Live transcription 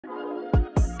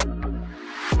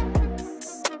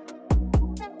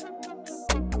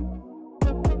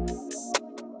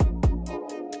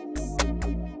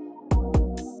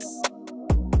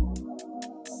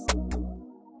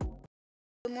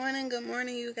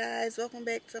morning, you guys. Welcome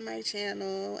back to my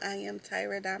channel. I am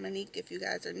Tyra Dominique if you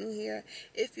guys are new here.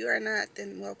 If you are not,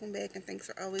 then welcome back and thanks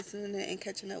for always tuning in and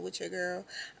catching up with your girl.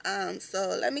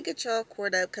 So let me get y'all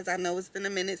caught up because I know it's been a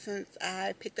minute since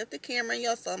I picked up the camera and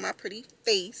y'all saw my pretty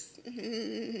face.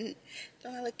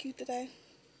 Don't I look cute today?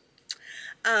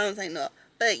 I know.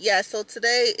 But yeah, so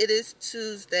today it is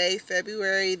Tuesday,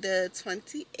 February the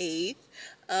 28th.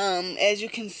 As you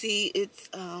can see,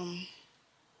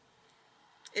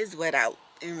 it's wet out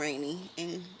and rainy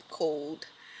and cold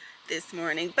this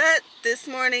morning. But this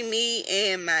morning, me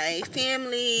and my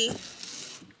family,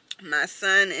 my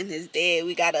son and his dad,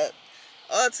 we got up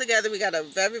all together. We got up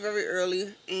very, very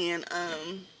early, and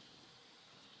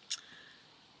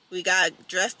we got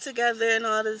dressed together and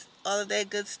all of that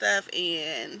good stuff.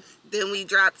 And then we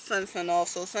dropped Sun off.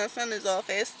 So Sun is off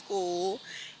at school,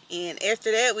 and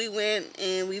after that, we went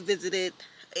and we visited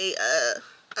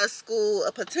a school,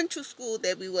 a potential school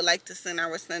that we would like to send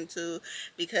our son to,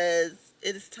 because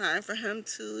it is time for him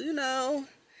to, you know,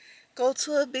 go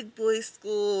to a big boy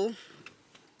school.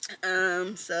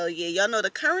 So yeah, y'all know the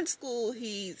current school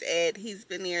he's at, he's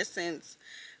been there since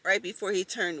right before he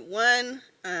turned 1,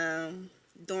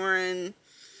 during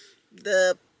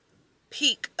the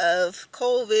peak of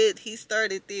COVID. He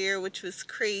started there, which was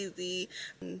crazy.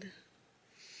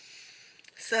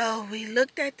 So we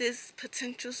looked at this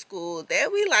potential school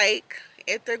that we like.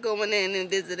 After going in and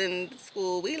visiting the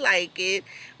school, we like it.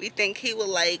 We think he will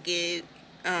like it.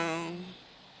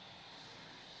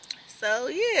 So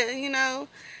yeah, you know.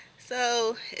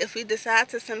 So if we decide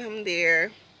to send him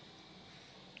there,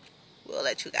 we'll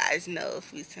let you guys know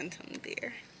if we send him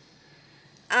there.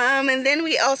 And then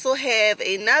we also have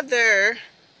another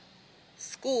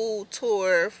school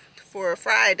tour for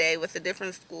Friday with a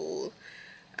different school.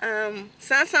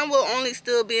 Sun will only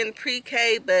still be in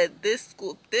pre-K, but this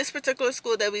particular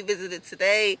school that we visited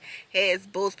today has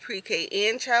both pre-K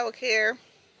and child care.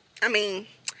 I mean,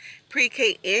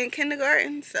 pre-K and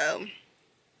kindergarten. So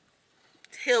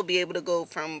he'll be able to go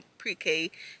from pre-K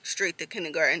straight to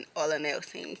kindergarten all in that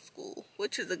same school,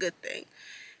 which is a good thing.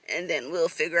 And then we'll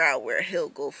figure out where he'll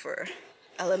go for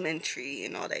elementary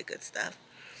and all that good stuff.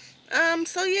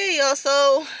 So yeah, y'all.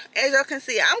 So as y'all can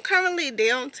see, I'm currently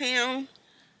downtown.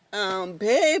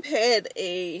 Babe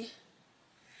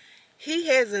he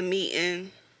has a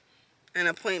meeting, an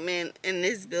appointment in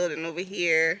this building over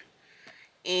here,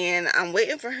 and I'm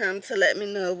waiting for him to let me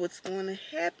know what's going to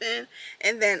happen.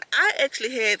 And then I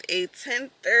actually have a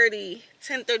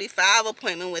 10:35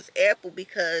 appointment with Apple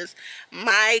because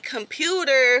my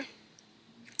computer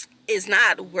is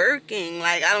not working.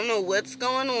 Like, I don't know what's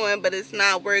going on, but it's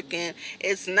not working.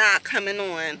 It's not coming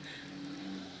on.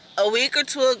 A week or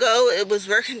two ago, it was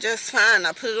working just fine.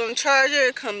 I put it on charger,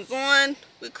 it comes on,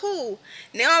 we cool.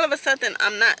 Now all of a sudden,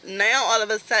 I'm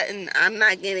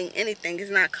not getting anything.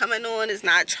 It's not coming on, it's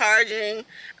not charging.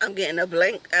 I'm getting a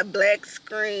black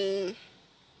screen.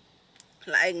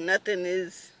 Like nothing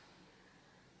is,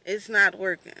 it's not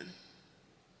working.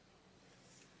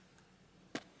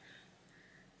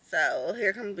 So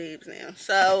here come Babes now.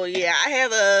 So yeah, I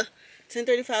have a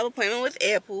 10:35 appointment with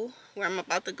Apple where I'm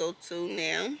about to go to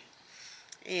now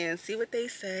and see what they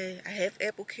say. I have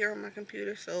Apple Care on my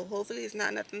computer, so hopefully it's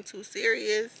not nothing too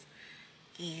serious.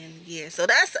 And yeah, so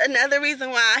that's another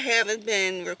reason why I haven't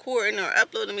been recording or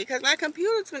uploading, because my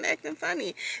computer's been acting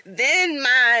funny. Then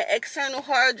my external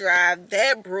hard drive,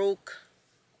 that broke.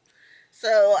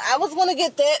 So I was gonna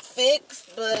get that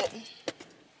fixed, but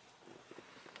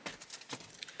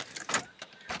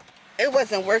it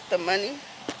wasn't worth the money.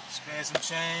 Spend some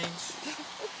change.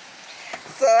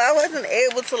 So I wasn't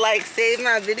able to like save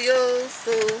my videos,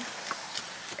 so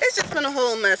it's just been a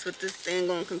whole mess with this thing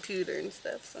on computer and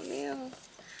stuff. So now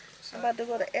I'm about to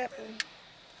go to Apple.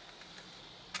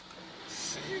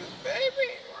 See you,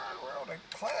 baby. We're on a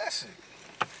classic.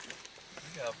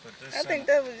 You gotta put this. I think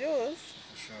that was yours.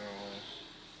 For sure was.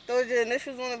 Throw your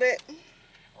initials on the back.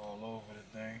 All over the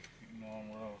thing. You know, I'm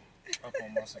real up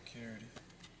on my security.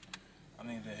 I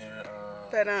need to hear.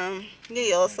 But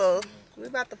yeah, also we're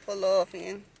about to pull off,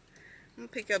 and I'm gonna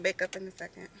pick you back up in a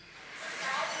second.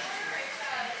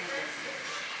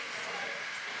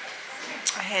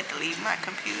 I had to leave my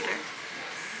computer.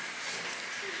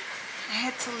 I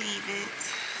had to leave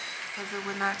it because it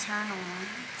would not turn on.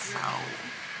 So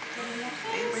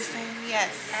they were saying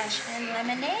yes. Ashland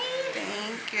lemonade.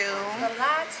 Thank you. The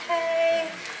latte.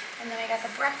 And then I got the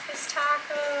breakfast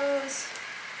tacos.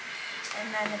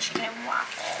 And then the chicken and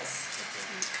waffles.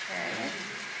 Okay.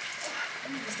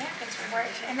 And these napkins will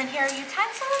work. And then here are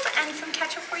utensils and some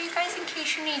ketchup for you guys in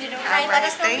case you need it. Okay, right, let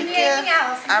us know if you need you. anything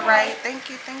else. All right, thank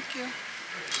you, thank you.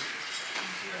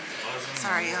 So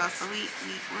Alright, y'all, so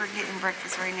we're getting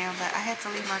breakfast right now, but I had to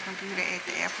leave my computer at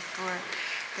the Apple store.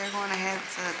 They're going to have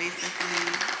to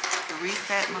basically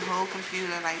reset my whole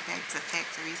computer, like back to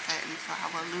factory setting, so I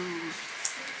will lose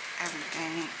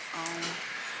everything.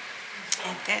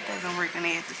 If that doesn't work, then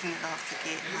they have to send it off to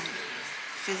get like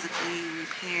physically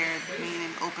repaired,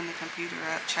 meaning open the computer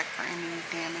up, check for any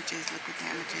damages, liquid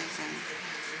damages, and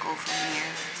go from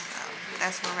there. So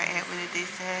that's where we're at with it. They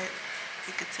said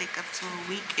it could take up to a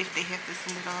week if they have to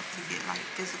send it off to get like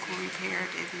physical repaired.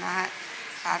 If not,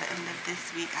 by the end of this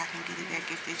week I can get it back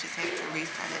if they just have to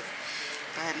reset it.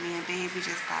 But me and Babe, we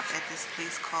just stopped at this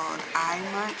place called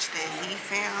iMunch that he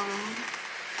found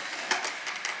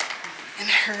and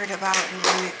heard about and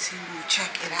wanted to check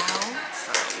it out.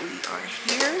 So we are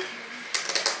here.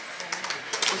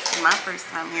 This is my first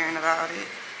time hearing about it.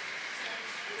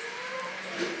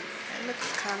 It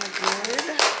looks kind of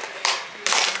good.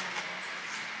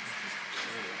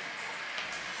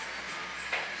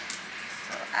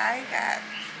 So I got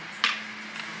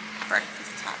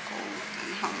breakfast tacos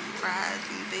and home fries,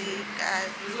 and Babe got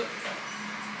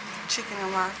chicken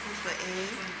and waffles with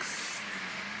eggs.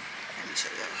 Let me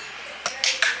show you.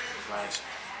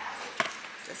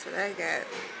 That's what I got.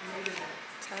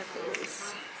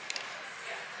 Tacos.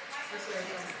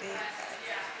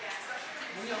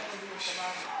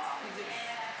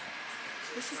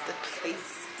 This is the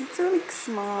place. It's really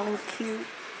small and cute.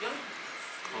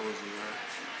 Cozy, right?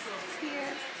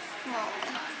 Yeah, small.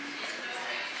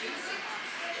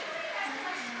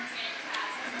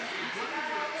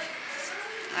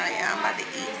 Alright, I'm about to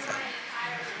eat, so.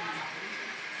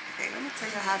 Okay, let me tell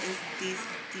you how these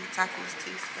tacos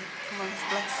taste. Come on, let's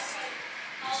bless.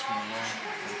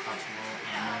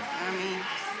 I mean,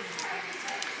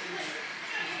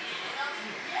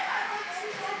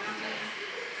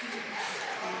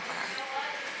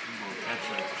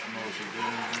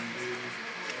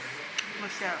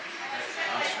 what's up?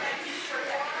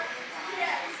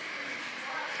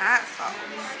 Hot sauce.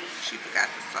 She forgot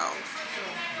the sauce.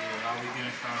 Yeah, how we get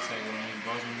in contact with any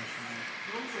buzzing machine?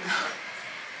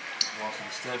 Walking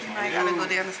the steps. I gotta go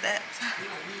down the steps.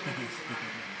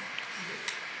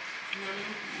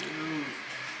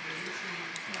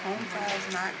 Home fries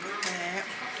not bad.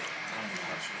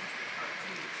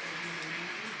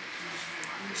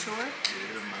 You sure?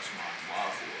 It'll mess my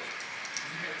waffle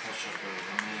up. Touch up with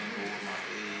mango with my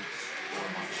eggs or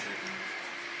my chicken.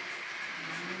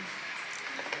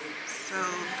 So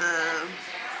the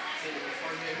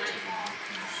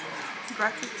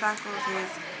breakfast tacos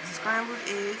is scrambled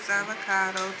eggs,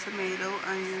 avocado, tomato,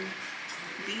 onion,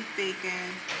 beef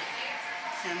bacon,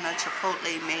 and a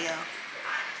chipotle mayo.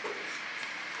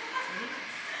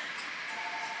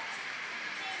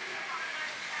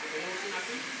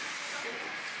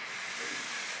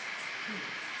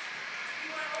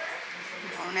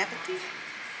 Bon appetit.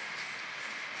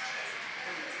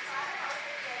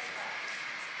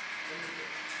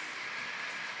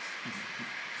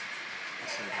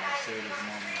 I said his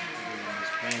mama doing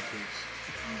his pancakes.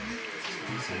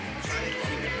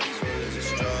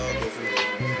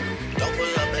 Don't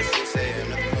pull up at 6 a.m.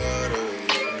 to puddle.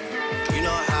 You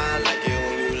know how I like it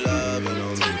when you love it on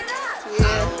me.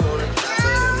 I don't wanna die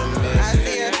for them to miss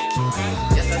it.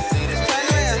 Yes, I see this. Turn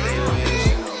around.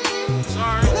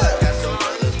 Sorry. I got some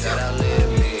brothers that I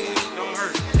live in. Don't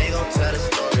hurt. They gon' tell the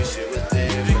story, shit was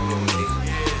different from me.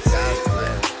 God's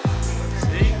plan.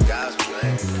 God's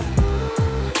plan.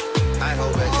 I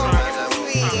hope that sometimes I won't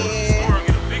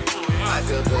I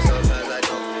feel good sometimes I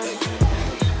don't.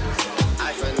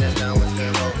 I finesse down with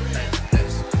them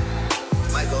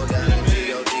might go down in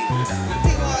G.O.D.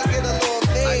 He gonna get a little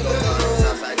big. I go down on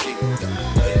Southside G.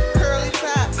 Curly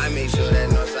top. I make sure that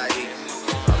Northside E.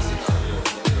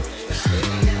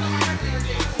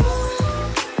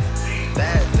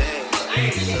 Bad things.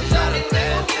 A lot of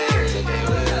bad things. They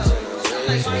wish.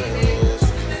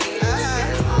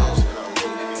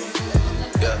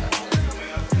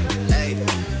 Hey,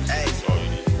 hey.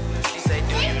 She say,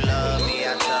 do you love me? I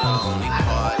tell her only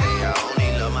party. I only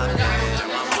love my dad and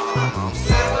my mom. I'm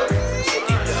sorry.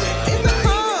 It's a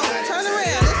home. Turn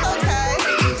around. It's okay.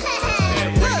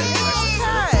 Look, it's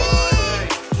okay.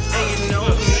 And you know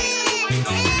me,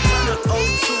 from the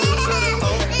 02 to the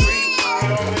 03.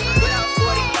 Without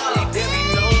 40, there be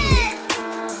no need.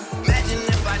 Imagine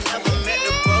if I never met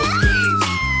the broskies.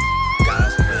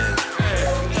 God's plan.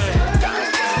 God's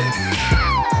plan.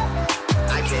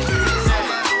 I can't do this on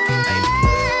my own.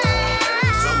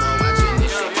 Someone watching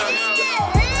this shit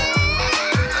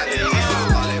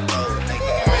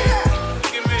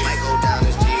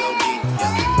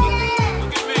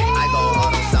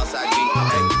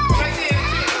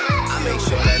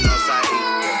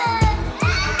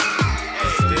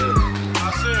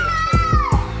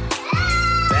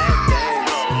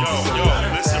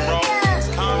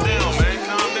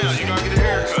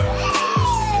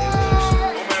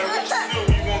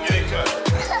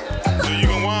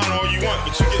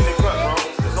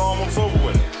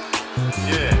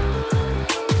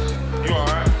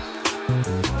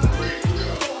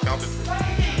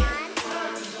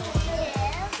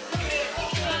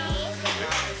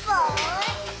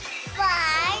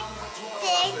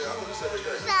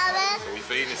So we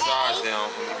fading the sides down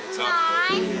and we can talk.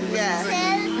 Yeah.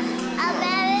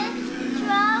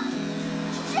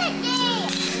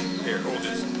 Here, hold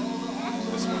this.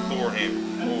 This one, Thor hand.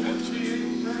 Hold it.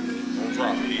 Don't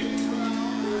drop it either.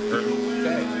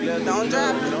 Don't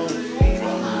drop it.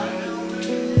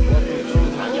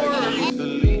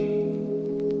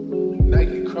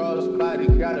 Nike crossbody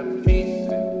got a piece.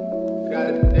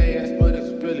 Gotta dance, but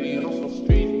it's really on some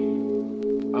street.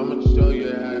 I'ma show you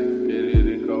how to get it.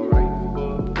 It go right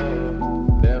foot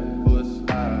up, left foot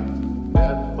slide,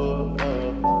 left foot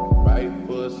up, right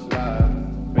foot slide.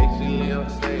 Basically, I'm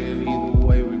saying either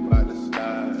way we bout to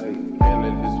slide. Hey, can't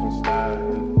let this one slide.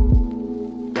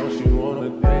 Don't you wanna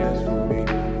dance with me?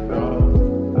 No,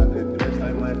 I could dance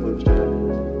like Michael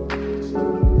Jackson.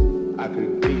 I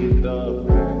could give you the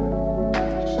back.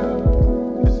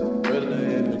 It's a thriller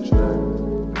in the track.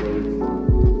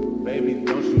 Baby,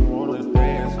 don't you wanna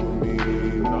dance with me?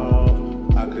 No,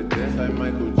 I could dance like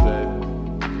Michael Jackson.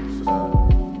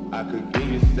 I could give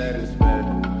you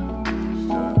satisfaction.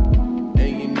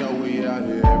 And you know we out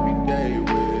here every day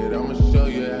with it. I'ma show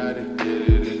you how to get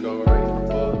it. It go right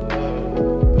foot up,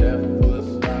 left foot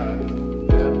slide,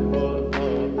 left foot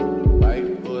up, right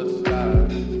foot slide.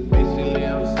 Basically,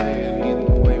 I'm saying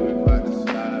either way we bout to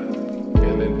slide.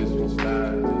 Can't let this one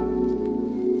slide.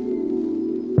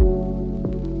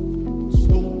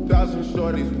 2,000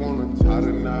 shorties wanna tie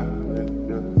the knot.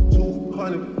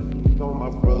 200 on my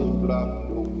brother's block.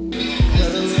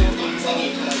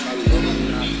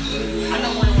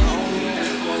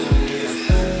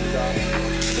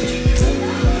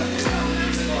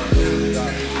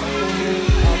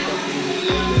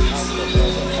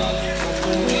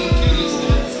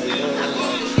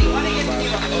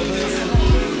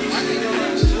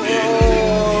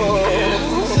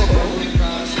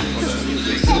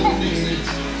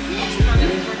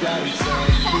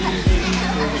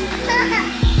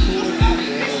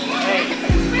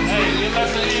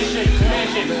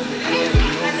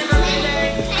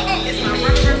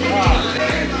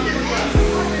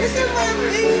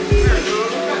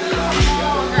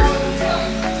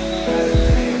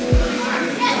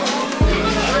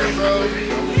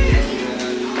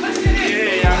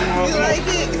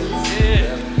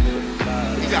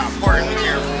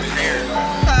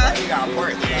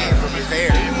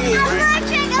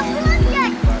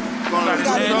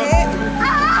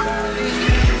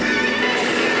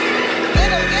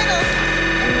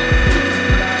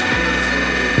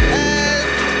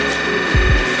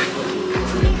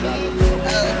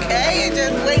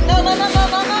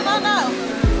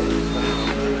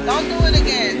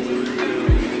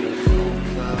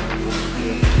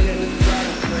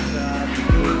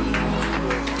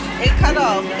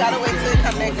 Off. You gotta wait till it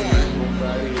come back on.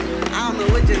 I don't know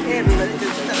what just happened, but it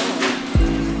just cut off.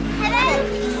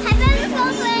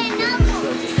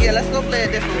 Yeah, let's go play a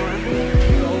different one.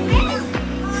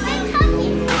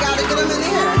 You gotta get them in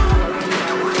here.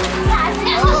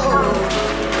 Oh.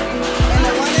 And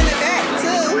the one in the back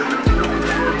too.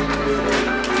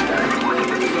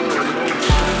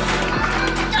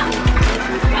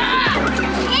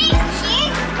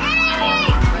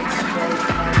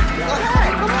 Go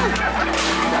ahead, come on.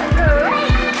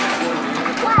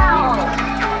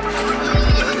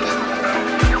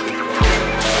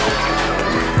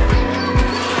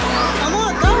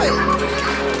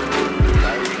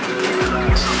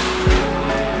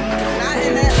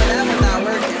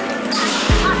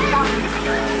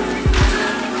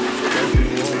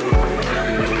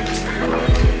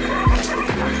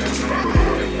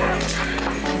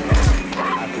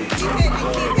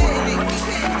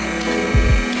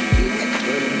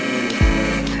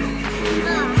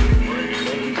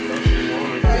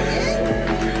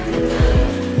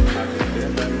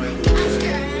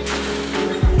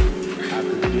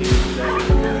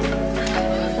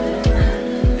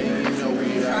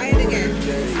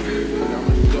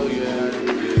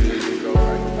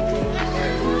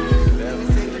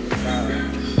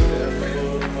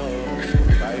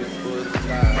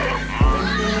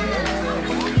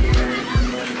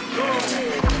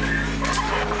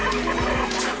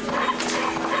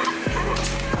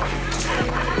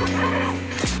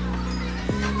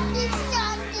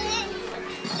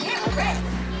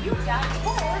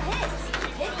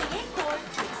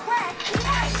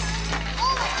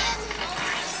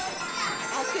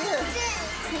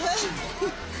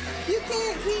 You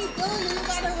can't keep doing it. You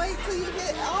gotta wait till you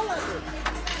hit all of it.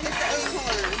 Hit the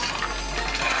acorns.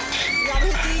 You gotta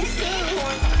hit these two.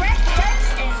 Press touch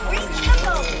and reach the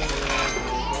goal.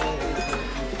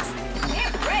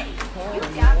 Get ready. You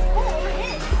got 4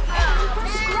 hits. Aim for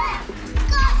scrap.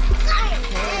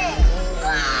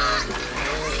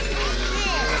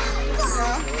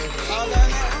 All done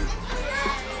now?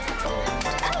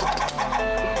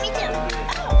 Me too.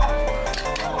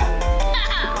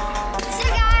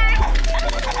 Sugar!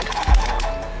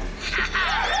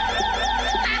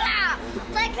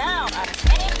 Click. Go.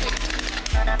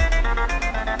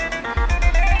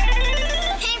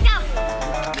 Pink up.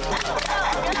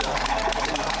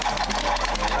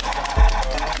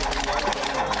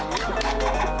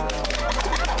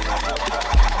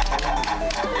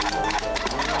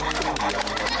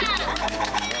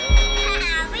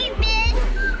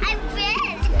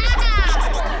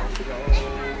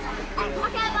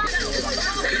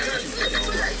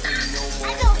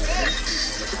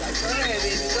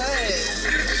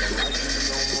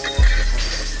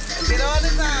 Get all the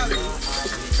zombies.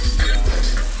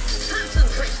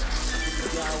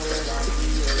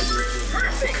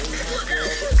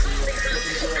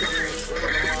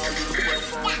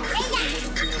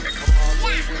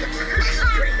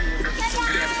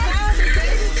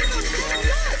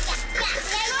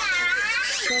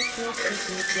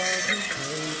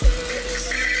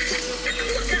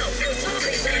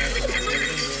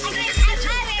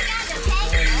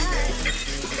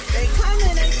 They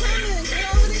coming, they coming. Get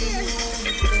over there.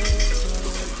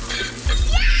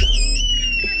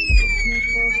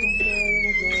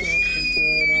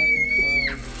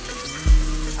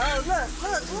 Oh, look.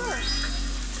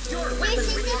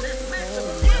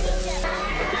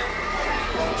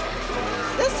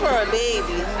 This for a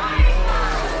baby.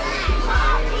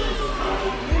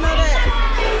 You know that?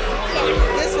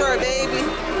 This for a baby.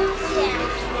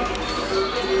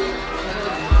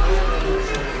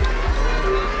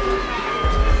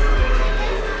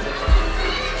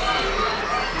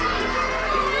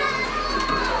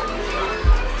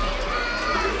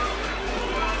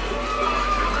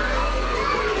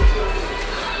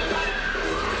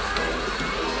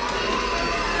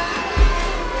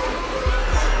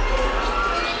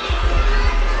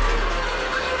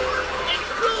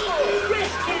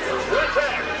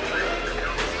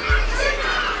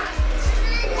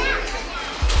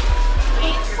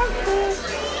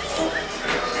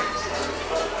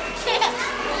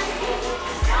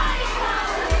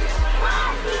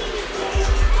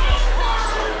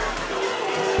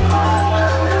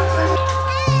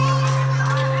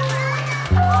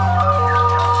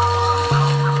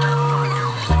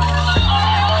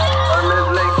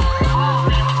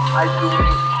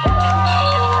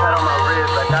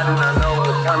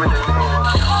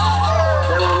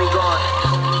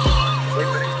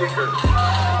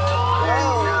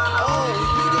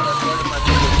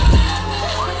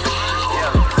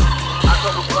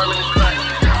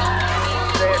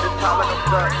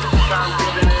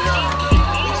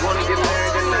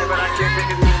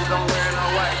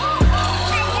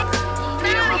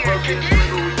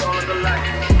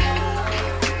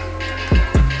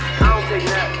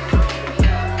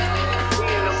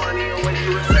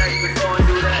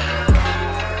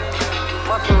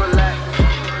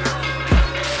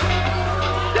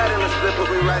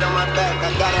 Right on my back, I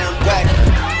gotta unpack.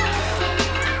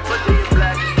 What's in your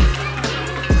black?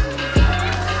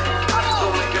 I'm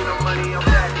still making no money, I'm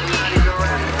back, I'm not even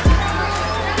rapping.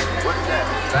 What's that?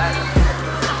 Back?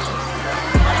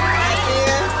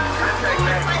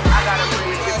 I gotta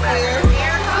bring it back.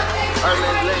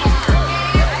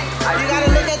 You gotta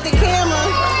look at the camera.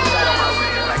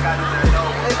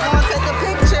 It's gonna take a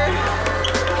picture.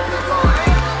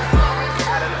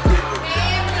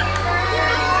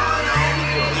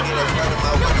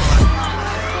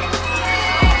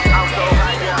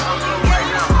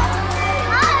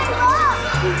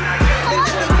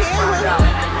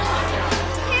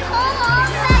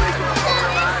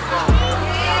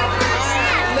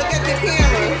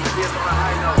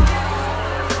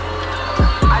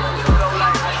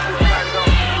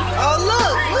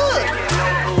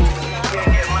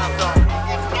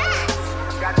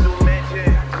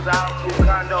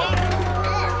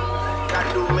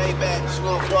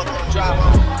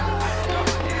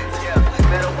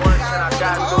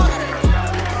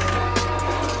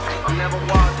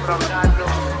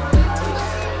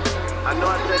 I know I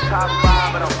said top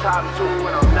 5, but I'm top 2,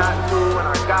 and I'm not 2, and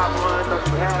I got one, don't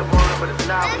you have one?